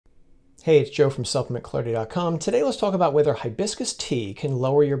Hey, it's Joe from supplementclarity.com. Today let's talk about whether hibiscus tea can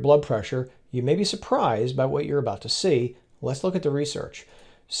lower your blood pressure. You may be surprised by what you're about to see. Let's look at the research.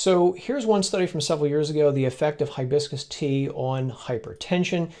 So here's one study from several years ago, the effect of hibiscus tea on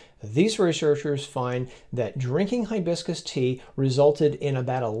hypertension. These researchers find that drinking hibiscus tea resulted in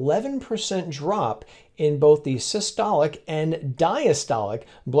about 11% drop in both the systolic and diastolic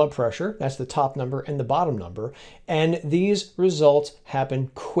blood pressure. That's the top number and the bottom number. And these results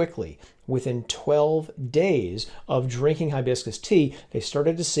happen quickly. Within 12 days of drinking hibiscus tea, they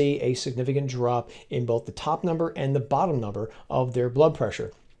started to see a significant drop in both the top number and the bottom number of their blood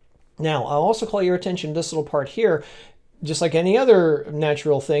pressure. Now, I'll also call your attention to this little part here. Just like any other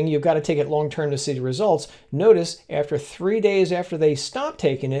natural thing, you've got to take it long-term to see the results. Notice after 3 days after they stopped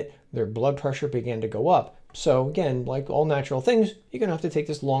taking it, their blood pressure began to go up. So again, like all natural things, you're going to have to take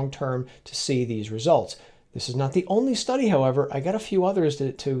this long-term to see these results. This is not the only study, however. I got a few others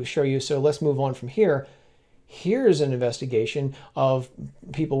to show you, so let's move on from here. Here's an investigation of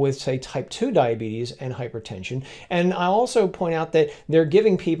people with, say, type 2 diabetes and hypertension. And I'll also point out that they're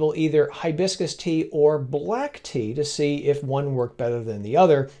giving people either hibiscus tea or black tea to see if one worked better than the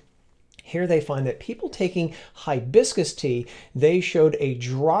other. Here they find that people taking hibiscus tea, they showed a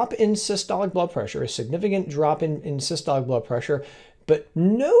drop in systolic blood pressure, a significant drop in systolic blood pressure, but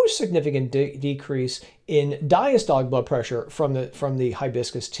no significant decrease in diastolic blood pressure from the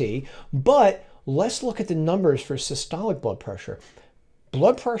hibiscus tea. But let's look at the numbers for systolic blood pressure.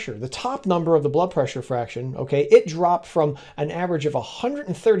 Blood pressure, the top number of the blood pressure fraction, okay, it dropped from an average of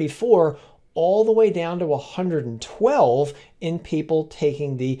 134 all the way down to 112 in people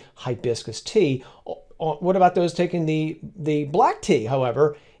taking the hibiscus tea. What about those taking the black tea,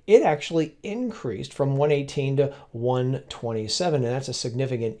 however? It actually increased from 118 to 127, and that's a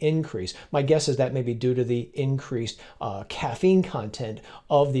significant increase. My guess is that may be due to the increased caffeine content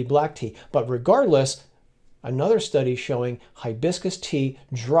of the black tea. But regardless, another study showing hibiscus tea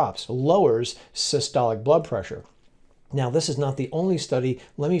lowers systolic blood pressure. Now, this is not the only study.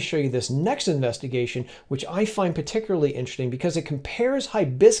 Let me show you this next investigation, which I find particularly interesting because it compares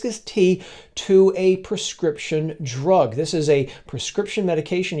hibiscus tea to a prescription drug. This is a prescription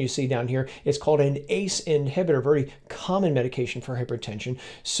medication you see down here. It's called an ACE inhibitor, very common medication for hypertension.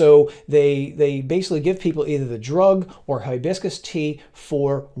 So they basically give people either the drug or hibiscus tea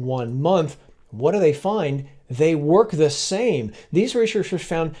for 1 month. What do they find? They work the same. These researchers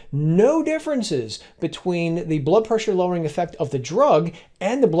found no differences between the blood pressure lowering effect of the drug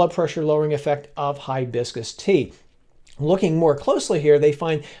and the blood pressure lowering effect of hibiscus tea. Looking more closely here, they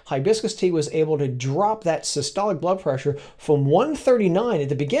find hibiscus tea was able to drop that systolic blood pressure from 139 at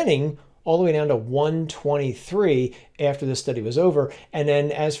the beginning all the way down to 123 after the study was over. And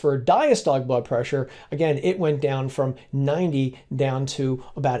then as for diastolic blood pressure, again, it went down from 90 down to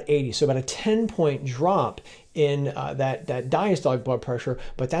about 80. So about a 10-point drop in that diastolic blood pressure,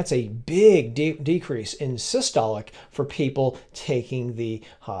 but that's a big decrease in systolic for people taking the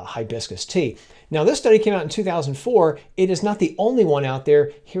hibiscus tea. Now, this study came out in 2004. It is not the only one out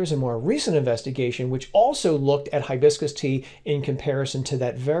there. Here's a more recent investigation which also looked at hibiscus tea in comparison to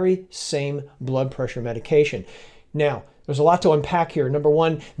that very same blood pressure medication. Now, there's a lot to unpack here. Number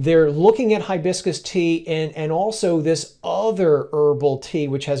one, they're looking at hibiscus tea and also this other herbal tea,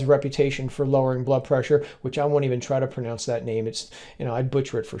 which has a reputation for lowering blood pressure, which I won't even try to pronounce that name. It's, I'd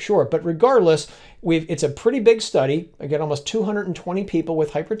butcher it for sure. But regardless, it's a pretty big study. Again, almost 220 people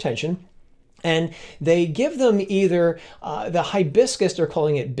with hypertension. And they give them either the hibiscus, they're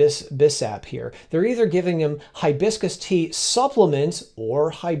calling it BISAP here. They're either giving them hibiscus tea supplements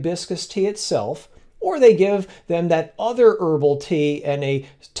or hibiscus tea itself, or they give them that other herbal tea and a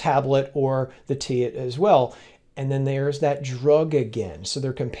tablet or the tea as well. And then there's that drug again. So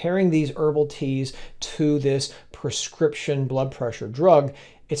they're comparing these herbal teas to this prescription blood pressure drug.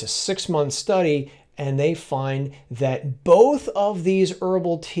 It's a 6-month study, and they find that both of these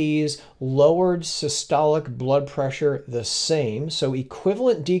herbal teas lowered systolic blood pressure the same. So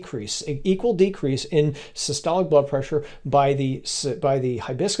equal decrease in systolic blood pressure by the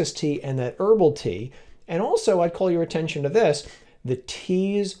hibiscus tea and that herbal tea. And also, I'd call your attention to this. The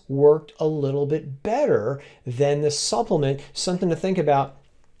teas worked a little bit better than the supplement. Something to think about.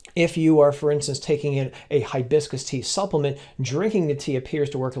 If you are, for instance, taking a hibiscus tea supplement, drinking the tea appears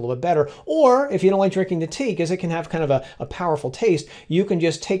to work a little bit better. Or if you don't like drinking the tea, because it can have kind of a powerful taste, you can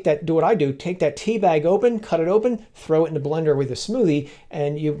just do what I do, take that tea bag open, cut it open, throw it in the blender with a smoothie,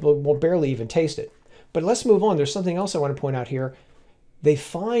 and you will barely even taste it. But let's move on. There's something else I want to point out here. They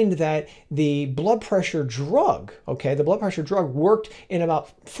find that the blood pressure drug, okay, the blood pressure drug worked in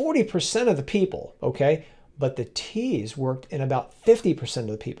about 40% of the people, okay? but the teas worked in about 50% of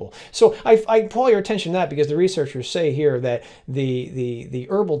the people. So I call your attention to that because the researchers say here that the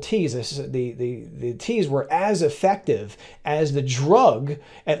herbal teas, the teas were as effective as the drug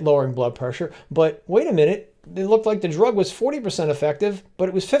at lowering blood pressure. But wait a minute, it looked like the drug was 40% effective, but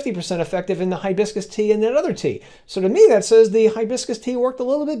it was 50% effective in the hibiscus tea and that other tea. So to me, that says the hibiscus tea worked a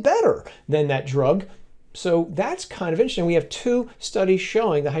little bit better than that drug. So that's kind of interesting. We have 2 studies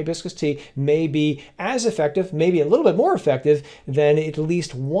showing the hibiscus tea may be as effective, maybe a little bit more effective than at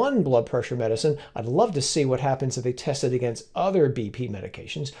least one blood pressure medicine. I'd love to see what happens if they test it against other BP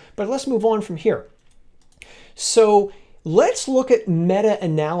medications. But let's move on from here. So let's look at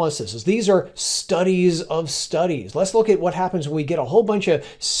meta-analysis. These are studies of studies. Let's look at what happens when we get a whole bunch of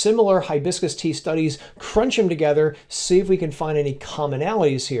similar hibiscus tea studies, crunch them together, see if we can find any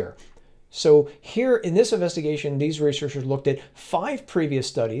commonalities here. So here in this investigation, these researchers looked at 5 previous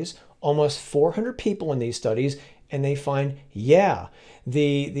studies, almost 400 people in these studies, and they find, yeah,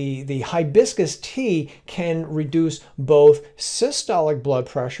 the hibiscus tea can reduce both systolic blood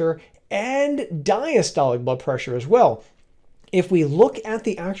pressure and diastolic blood pressure as well. If we look at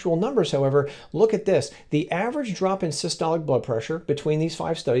the actual numbers, however, look at this. The average drop in systolic blood pressure between these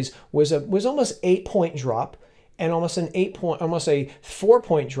 5 studies was almost 8-point drop, and almost a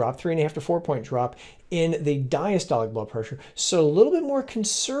 4-point drop, 3.5 to 4-point drop in the diastolic blood pressure. So a little bit more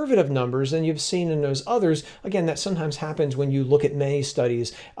conservative numbers than you've seen in those others. Again, that sometimes happens when you look at many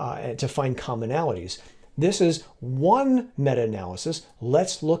studies to find commonalities. This is one meta-analysis.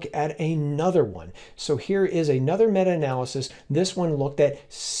 Let's look at another one. So here is another meta-analysis. This one looked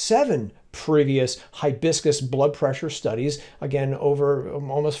at 7 previous hibiscus blood pressure studies. Again, over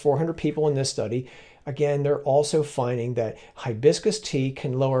almost 400 people in this study. Again, they're also finding that hibiscus tea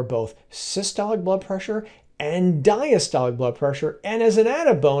can lower both systolic blood pressure and diastolic blood pressure. And as an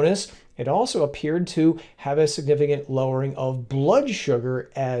added bonus, it also appeared to have a significant lowering of blood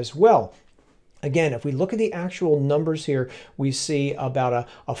sugar as well. Again, if we look at the actual numbers here, we see about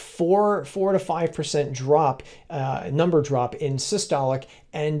a 4 to 5% drop, number drop in systolic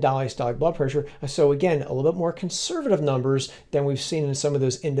and diastolic blood pressure. So again, a little bit more conservative numbers than we've seen in some of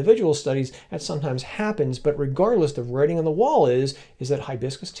those individual studies. That sometimes happens, but regardless, the writing on the wall is that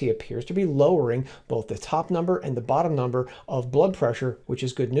hibiscus tea appears to be lowering both the top number and the bottom number of blood pressure, which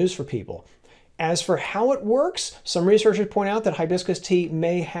is good news for people. As for how it works, some researchers point out that hibiscus tea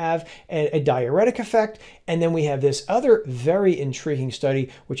may have a diuretic effect. And then we have this other very intriguing study,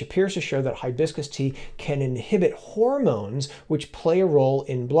 which appears to show that hibiscus tea can inhibit hormones which play a role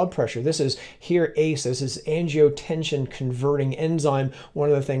in blood pressure. This is here ACE, this is angiotensin converting enzyme. One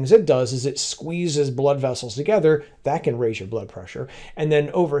of the things it does is it squeezes blood vessels together. That can raise your blood pressure. And then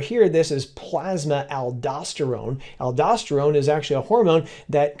over here, this is plasma aldosterone. Aldosterone is actually a hormone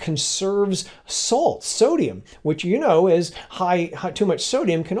that conserves salt, sodium, which you know is too much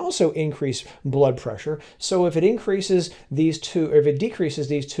sodium can also increase blood pressure. So if it increases these two, or if it decreases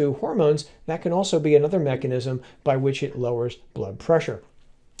these 2 hormones, that can also be another mechanism by which it lowers blood pressure.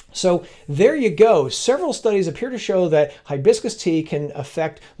 So there you go. Several studies appear to show that hibiscus tea can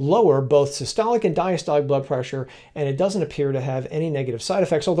lower both systolic and diastolic blood pressure, and it doesn't appear to have any negative side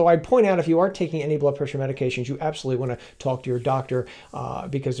effects. Although I'd point out, if you are taking any blood pressure medications, you absolutely want to talk to your doctor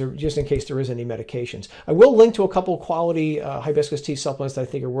because just in case there is any medications. I will link to a couple quality hibiscus tea supplements that I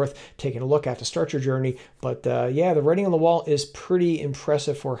think are worth taking a look at to start your journey. But yeah, the writing on the wall is pretty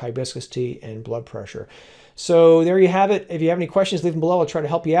impressive for hibiscus tea and blood pressure. So there you have it. If you have any questions, leave them below. I'll try to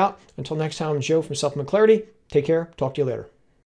help you out. Until next time, I'm Joe from Supplement Clarity. Take care. Talk to you later.